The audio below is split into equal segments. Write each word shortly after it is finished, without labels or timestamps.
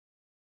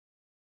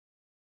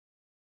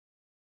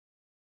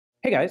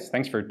Hey guys,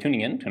 thanks for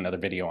tuning in to another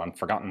video on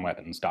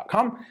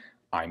ForgottenWeapons.com.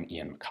 I'm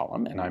Ian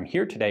McCollum, and I'm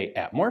here today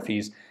at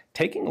Morphy's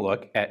taking a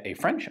look at a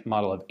French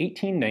model of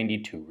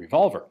 1892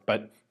 revolver.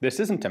 But this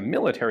isn't a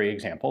military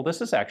example,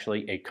 this is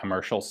actually a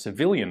commercial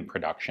civilian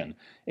production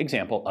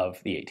example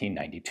of the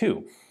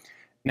 1892.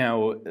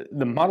 Now,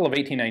 the model of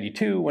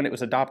 1892, when it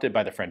was adopted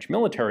by the French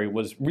military,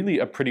 was really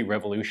a pretty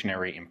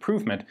revolutionary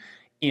improvement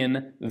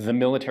in the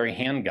military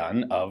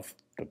handgun of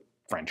the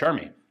French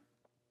army.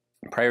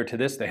 Prior to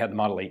this, they had the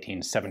model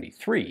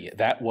 1873.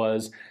 That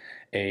was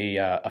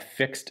a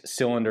fixed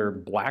cylinder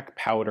black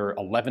powder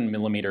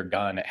 11mm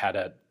gun. It had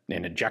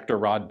an ejector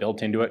rod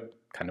built into it,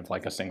 kind of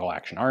like a single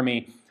action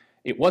army.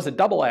 It was a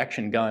double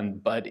action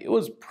gun, but it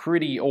was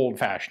pretty old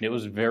fashioned. It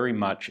was very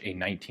much a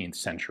 19th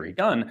century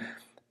gun.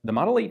 The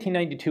model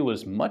 1892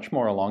 was much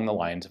more along the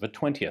lines of a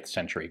 20th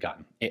century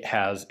gun. It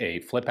has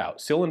a flip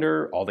out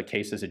cylinder, all the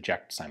cases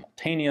eject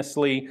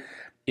simultaneously.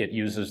 It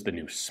uses the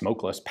new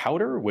smokeless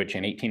powder, which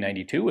in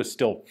 1892 was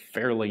still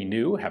fairly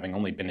new, having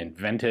only been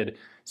invented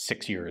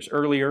 6 years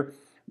earlier.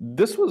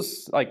 This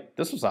was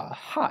a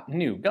hot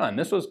new gun.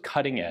 This was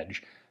cutting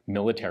edge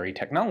military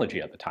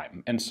technology at the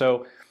time. And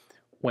so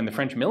when the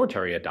French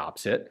military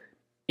adopts it,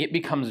 it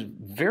becomes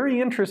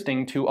very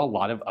interesting to a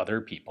lot of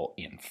other people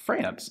in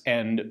France.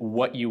 And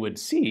what you would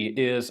see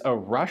is a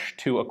rush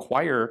to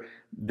acquire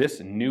this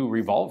new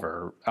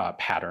revolver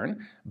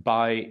pattern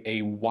by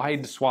a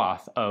wide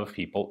swath of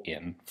people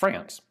in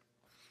France.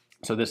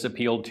 So this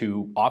appealed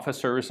to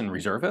officers and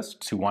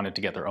reservists who wanted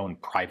to get their own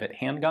private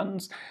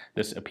handguns.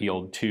 This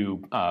appealed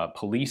to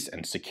police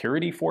and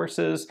security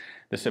forces.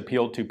 This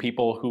appealed to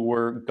people who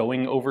were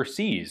going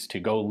overseas to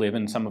go live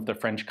in some of the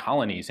French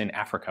colonies in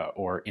Africa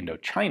or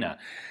Indochina.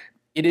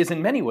 It is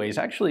in many ways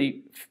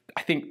actually,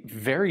 I think,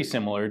 very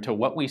similar to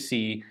what we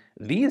see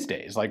these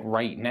days, like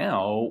right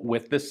now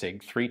with the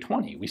SIG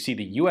 320. We see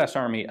the US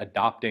Army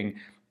adopting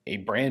a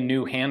brand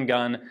new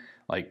handgun.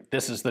 Like,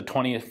 this is the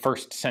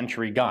 21st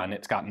century gun.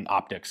 It's got an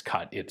optics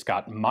cut. It's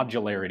got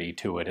modularity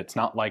to it. It's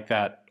not like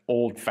that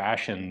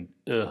old-fashioned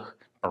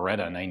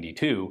Beretta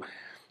 92.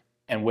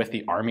 And with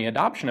the Army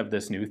adoption of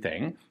this new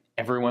thing,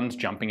 everyone's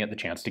jumping at the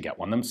chance to get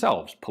one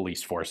themselves.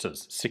 Police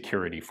forces,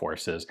 security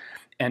forces,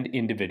 and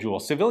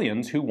individual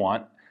civilians who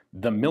want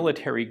the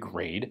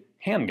military-grade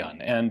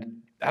handgun.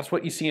 And that's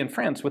what you see in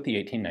France with the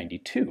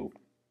 1892.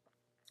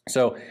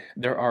 So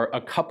there are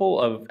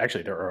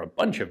there are a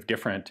bunch of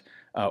different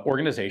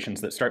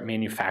organizations that start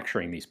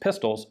manufacturing these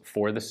pistols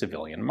for the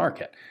civilian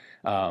market.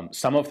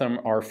 Some of them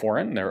are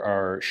foreign. There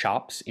are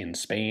shops in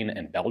Spain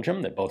and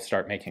Belgium that both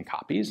start making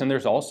copies, and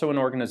there's also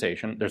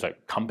there's a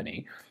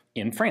company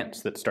in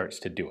France that starts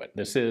to do it.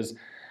 This is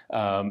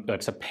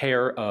it's a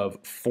pair of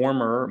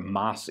former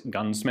Mass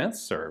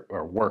gunsmiths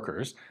or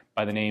workers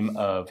by the name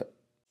of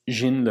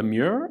Jean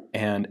Lemure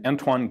and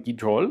Antoine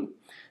Guidrol.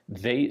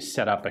 They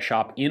set up a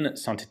shop in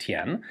St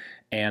Etienne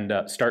and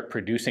start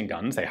producing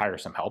guns. They hire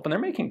some help, and they're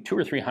making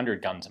 200 or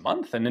 300 guns a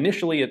month. And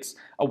initially, it's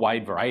a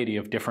wide variety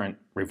of different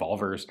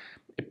revolvers.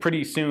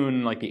 Pretty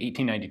soon, like the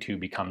 1892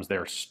 becomes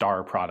their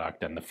star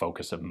product and the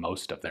focus of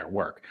most of their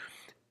work.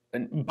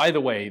 And by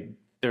the way,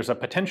 there's a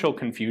potential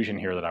confusion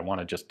here that I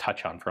want to just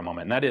touch on for a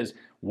moment, and that is,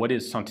 what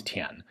is St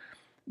Etienne?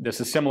 This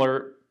is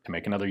similar, to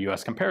make another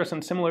US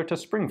comparison, similar to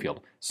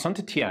Springfield. St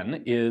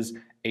Etienne is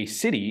a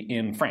city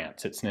in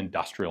France. It's an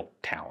industrial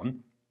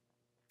town.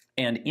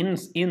 And in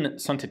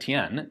St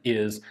Etienne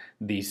is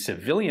the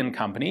civilian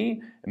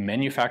company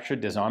Manufacture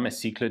des Armes et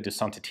Cycles de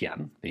St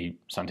Etienne, the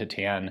St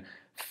Etienne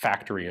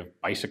factory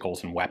of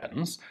bicycles and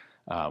weapons,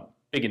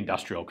 big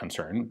industrial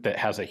concern that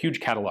has a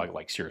huge catalog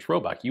like Sears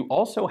Roebuck. You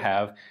also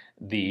have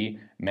the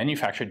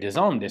Manufacture des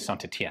Armes de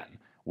St Etienne,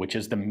 which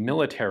is the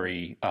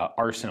military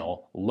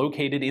arsenal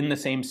located in the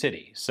same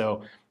city.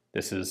 So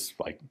this is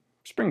like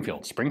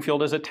Springfield.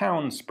 Springfield is a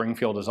town.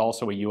 Springfield is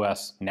also a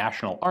U.S.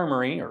 national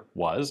armory, or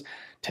was.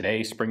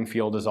 Today,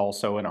 Springfield is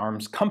also an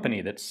arms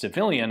company that's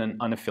civilian and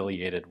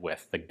unaffiliated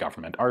with the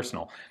government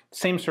arsenal.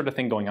 Same sort of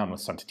thing going on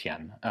with St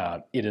Etienne.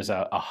 It is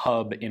a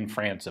hub in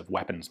France of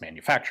weapons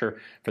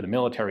manufacture for the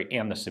military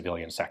and the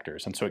civilian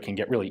sectors, and so it can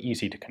get really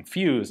easy to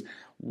confuse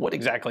what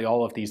exactly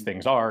all of these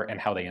things are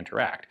and how they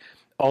interact.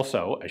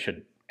 Also, I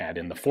should add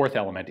in the fourth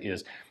element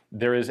is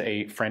there is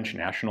a French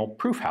national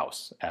proof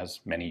house, as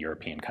many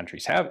European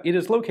countries have. It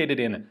is located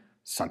in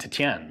St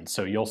Etienne,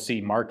 so you'll see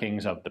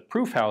markings of the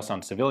proof house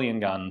on civilian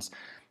guns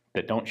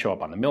that don't show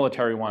up on the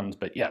military ones,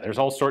 but yeah, there's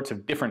all sorts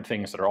of different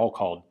things that are all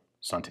called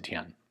St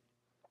Etienne.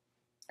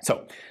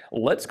 So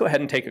let's go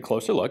ahead and take a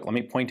closer look. Let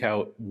me point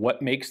out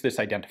what makes this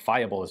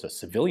identifiable as a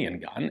civilian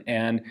gun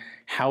and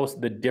how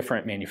the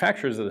different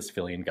manufacturers of the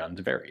civilian guns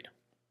varied.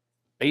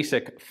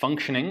 Basic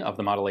functioning of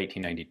the model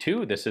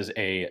 1892. This is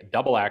a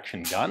double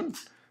action gun,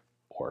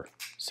 or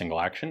single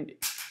action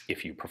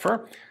if you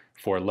prefer.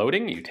 For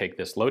loading, you take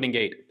this loading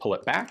gate, pull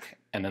it back,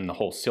 and then the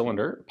whole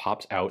cylinder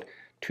pops out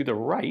to the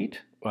right,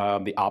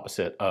 the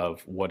opposite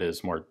of what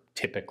is more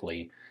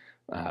typically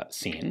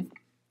seen.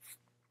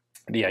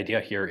 The idea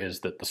here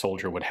is that the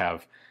soldier would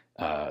have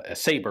a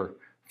saber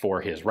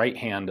for his right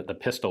hand, the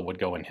pistol would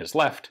go in his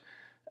left,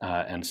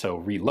 and so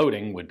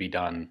reloading would be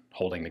done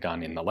holding the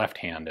gun in the left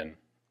hand and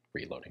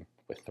reloading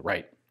with the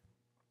right.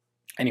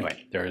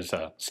 Anyway, there's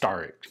a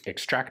star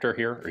extractor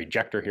here, or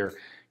ejector here,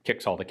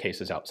 kicks all the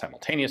cases out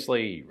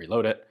simultaneously,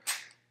 reload it,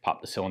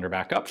 pop the cylinder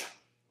back up,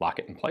 lock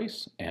it in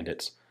place, and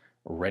it's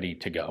ready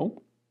to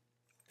go.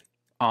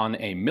 On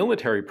a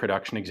military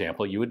production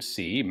example, you would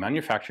see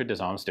Manufacture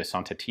des Armes de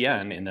St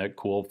Etienne in the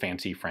cool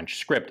fancy French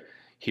script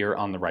here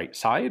on the right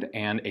side,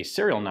 and a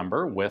serial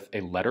number with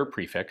a letter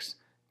prefix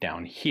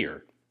down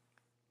here.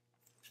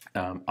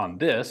 On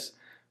this,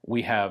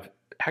 we have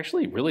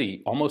actually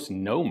really almost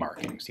no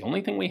markings. The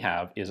only thing we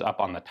have is up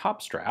on the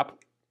top strap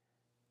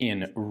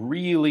in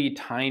really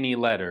tiny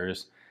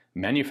letters,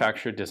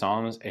 Manufacture des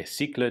Armes et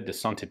Cycle de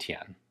St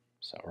Etienne.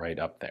 So right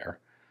up there.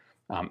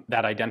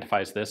 That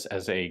identifies this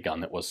as a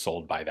gun that was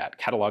sold by that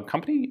catalog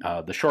company.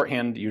 The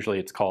shorthand, usually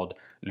it's called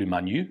Le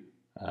Manu,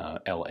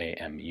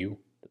 L-A-M-U.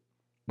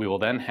 We will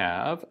then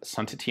have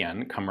St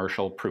Etienne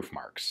commercial proof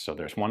marks. So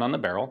there's one on the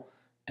barrel,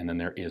 and then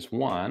there is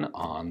one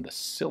on the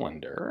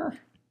cylinder.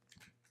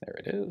 There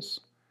it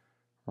is,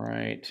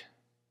 right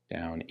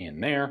down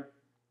in there.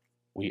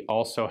 We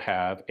also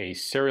have a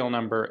serial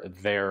number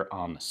there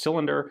on the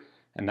cylinder,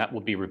 and that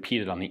will be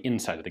repeated on the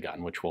inside of the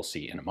gun, which we'll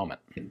see in a moment.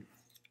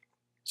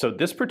 So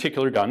this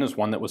particular gun is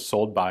one that was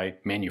sold by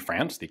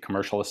Manufrance, the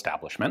commercial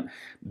establishment.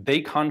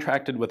 They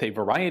contracted with a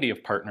variety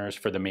of partners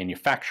for the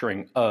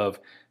manufacturing of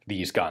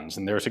these guns,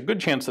 and there's a good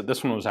chance that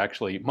this one was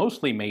actually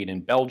mostly made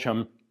in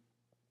Belgium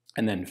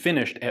and then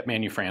finished at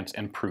Manufrance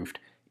and proofed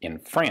in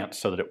France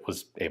so that it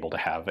was able to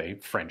have a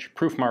French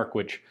proof mark,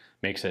 which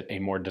makes it a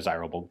more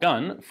desirable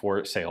gun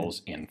for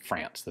sales in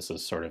France. This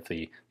is sort of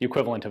the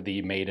equivalent of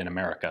the Made in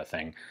America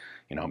thing,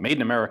 you know, Made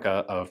in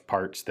America of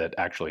parts that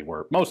actually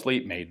were mostly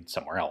made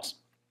somewhere else.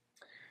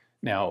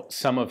 Now,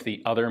 some of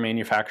the other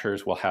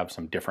manufacturers will have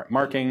some different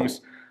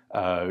markings.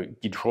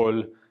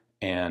 Guidrol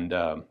and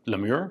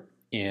Lemur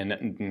in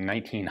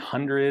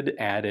 1900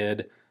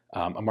 added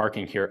a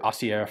marking here,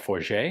 Acier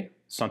Forgé,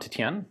 St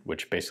Etienne,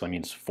 which basically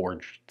means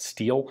forged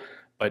steel,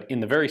 but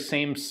in the very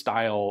same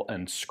style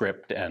and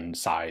script and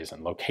size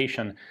and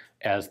location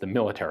as the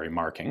military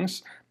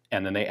markings.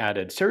 And then they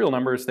added serial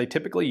numbers. They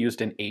typically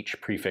used an H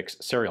prefix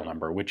serial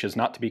number, which is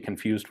not to be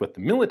confused with the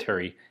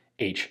military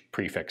H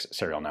prefix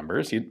serial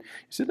numbers. You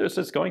see this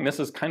is going, this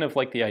is kind of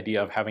like the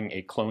idea of having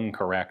a clone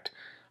correct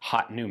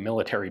hot new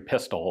military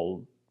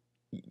pistol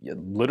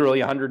literally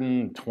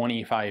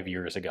 125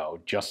 years ago,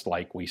 just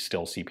like we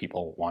still see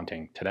people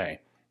wanting today.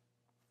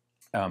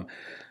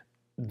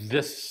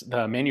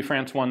 The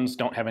Manufrance ones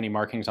don't have any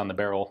markings on the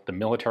barrel. The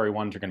military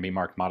ones are going to be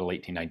marked Model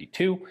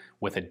 1892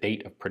 with a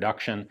date of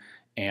production,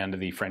 and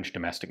the French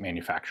domestic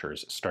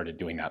manufacturers started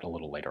doing that a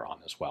little later on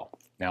as well.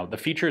 Now, the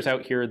features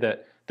out here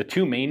that the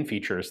two main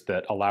features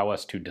that allow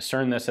us to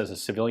discern this as a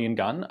civilian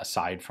gun,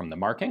 aside from the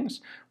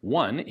markings,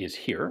 one is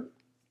here.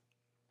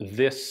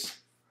 This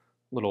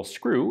little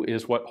screw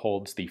is what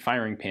holds the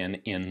firing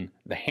pin in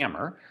the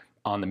hammer.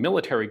 On the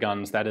military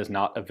guns, that is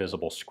not a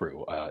visible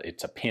screw.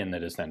 It's a pin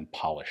that is then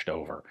polished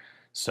over.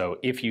 So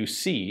if you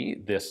see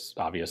this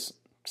obvious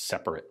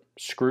separate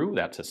screw,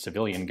 that's a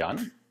civilian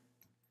gun.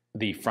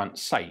 The front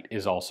sight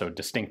is also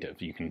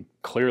distinctive. You can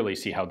clearly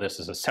see how this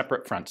is a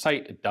separate front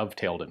sight,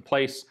 dovetailed in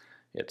place.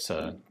 It's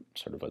a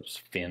sort of a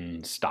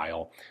fin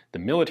style. The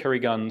military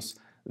guns,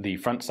 the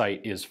front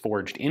sight is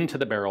forged into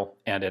the barrel,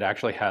 and it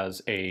actually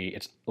has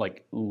it's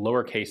like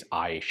lowercase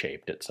I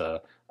shaped. It's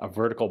a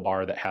vertical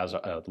bar that has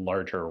a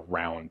larger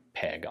round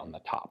peg on the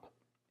top.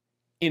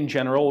 In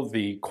general,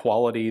 the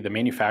quality, the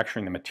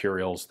manufacturing, the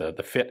materials, the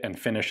fit and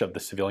finish of the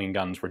civilian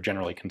guns were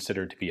generally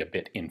considered to be a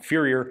bit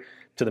inferior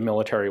to the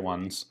military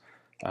ones,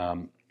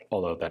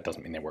 although that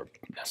doesn't mean they were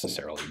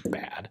necessarily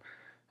bad.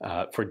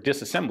 For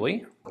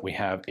disassembly, we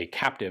have a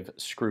captive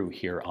screw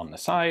here on the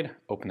side.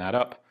 Open that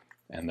up,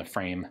 and the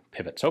frame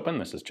pivots open.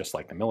 This is just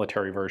like the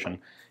military version,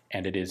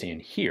 and it is in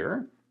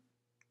here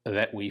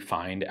that we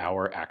find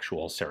our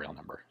actual serial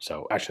number.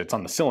 So actually it's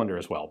on the cylinder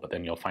as well, but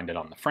then you'll find it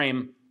on the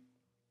frame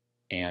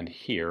and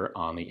here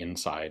on the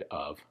inside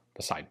of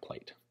the side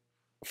plate.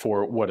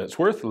 For what it's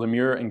worth,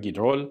 Lemur and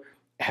Guidrol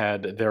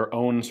had their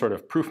own sort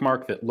of proof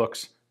mark that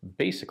looks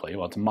basically,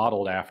 well, it's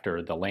modeled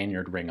after the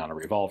lanyard ring on a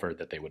revolver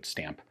that they would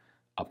stamp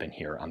up in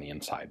here on the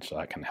inside. So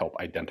that can help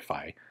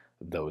identify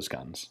those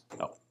guns.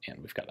 Oh, and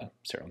we've got a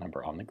serial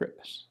number on the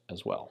grips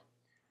as well.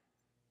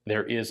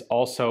 There is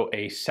also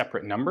a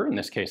separate number, in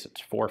this case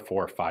it's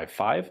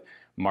 4455,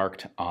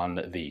 marked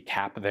on the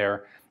cap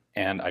there,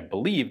 and I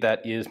believe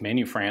that is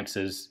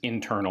Manufrance's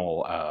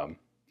internal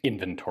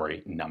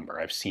inventory number.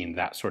 I've seen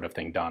that sort of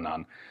thing done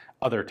on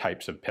other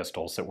types of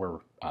pistols that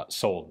were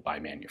sold by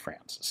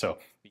Manufrance.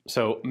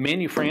 So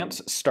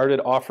Manufrance started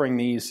offering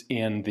these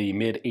in the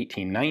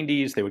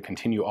mid-1890s. They would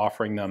continue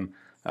offering them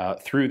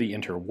through the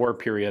interwar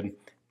period,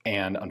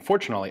 and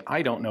unfortunately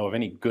I don't know of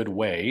any good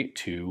way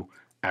to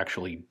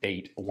actually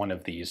date one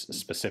of these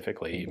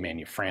specifically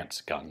Manufrance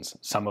guns.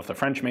 Some of the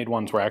French-made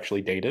ones were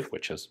actually dated,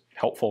 which is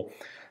helpful.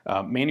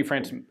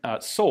 Manufrance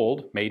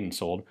made and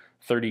sold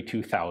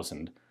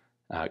 32,000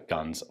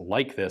 guns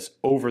like this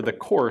over the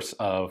course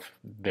of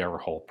their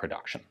whole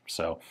production.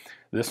 So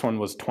this one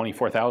was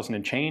 24,000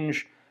 and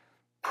change.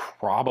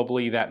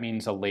 Probably that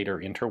means a later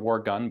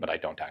interwar gun, but I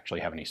don't actually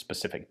have any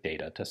specific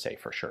data to say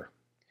for sure.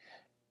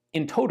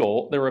 In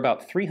total, there were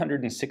about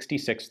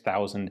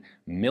 366,000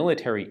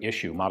 military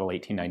issue Model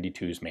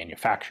 1892s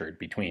manufactured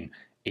between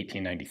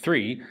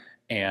 1893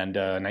 and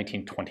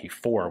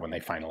 1924 when they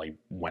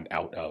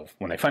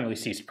finally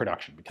ceased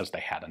production because they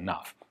had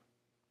enough.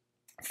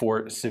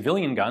 For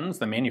civilian guns,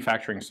 the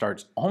manufacturing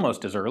starts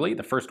almost as early.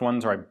 The first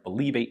ones are, I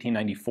believe,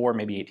 1894,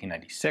 maybe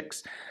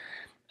 1896.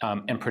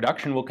 And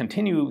production will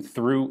continue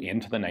through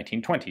into the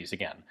 1920s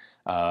again.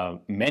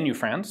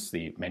 Manufrance,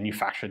 the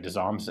Manufacture des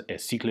Armes et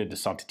Cycle de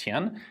St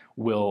Etienne,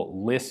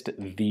 will list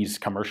these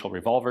commercial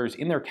revolvers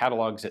in their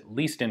catalogs at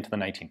least into the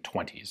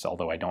 1920s,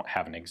 although I don't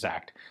have an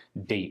exact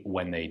date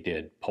when they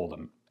did pull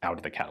them out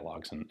of the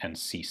catalogs and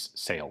cease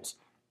sales.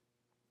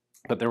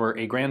 But there were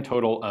a grand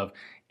total of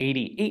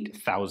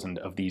 88,000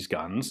 of these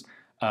guns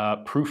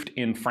proofed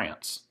in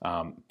France,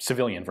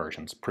 civilian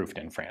versions proofed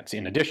in France,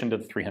 in addition to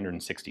the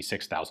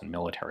 366,000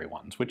 military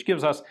ones, which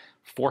gives us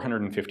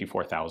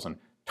 454,000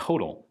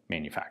 total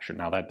manufactured.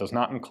 Now that does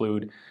not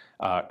include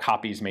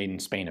copies made in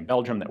Spain and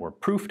Belgium that were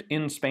proofed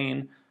in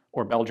Spain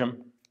or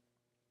Belgium.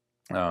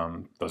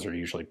 Those are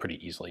usually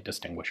pretty easily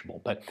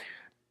distinguishable. But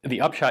the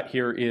upshot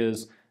here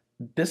is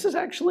this is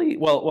actually,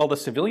 while the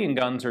civilian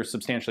guns are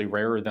substantially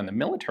rarer than the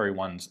military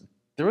ones,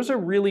 there was a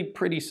really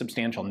pretty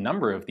substantial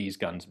number of these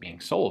guns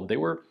being sold. They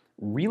were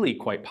really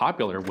quite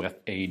popular with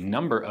a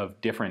number of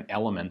different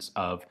elements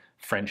of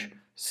French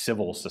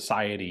civil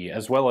society,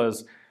 as well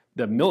as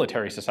the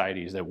military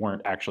societies that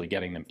weren't actually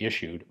getting them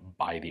issued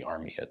by the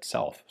army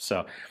itself.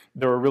 So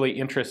they were really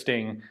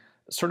interesting,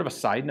 sort of a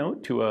side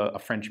note to a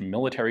French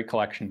military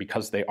collection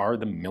because they are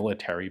the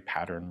military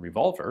pattern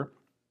revolver,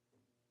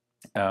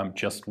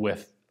 just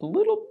with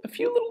a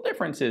few little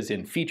differences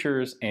in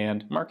features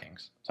and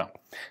markings. So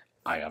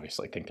I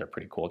obviously think they're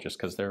pretty cool just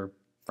because they're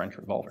French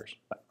revolvers.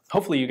 But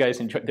hopefully you guys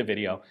enjoyed the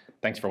video.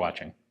 Thanks for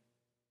watching.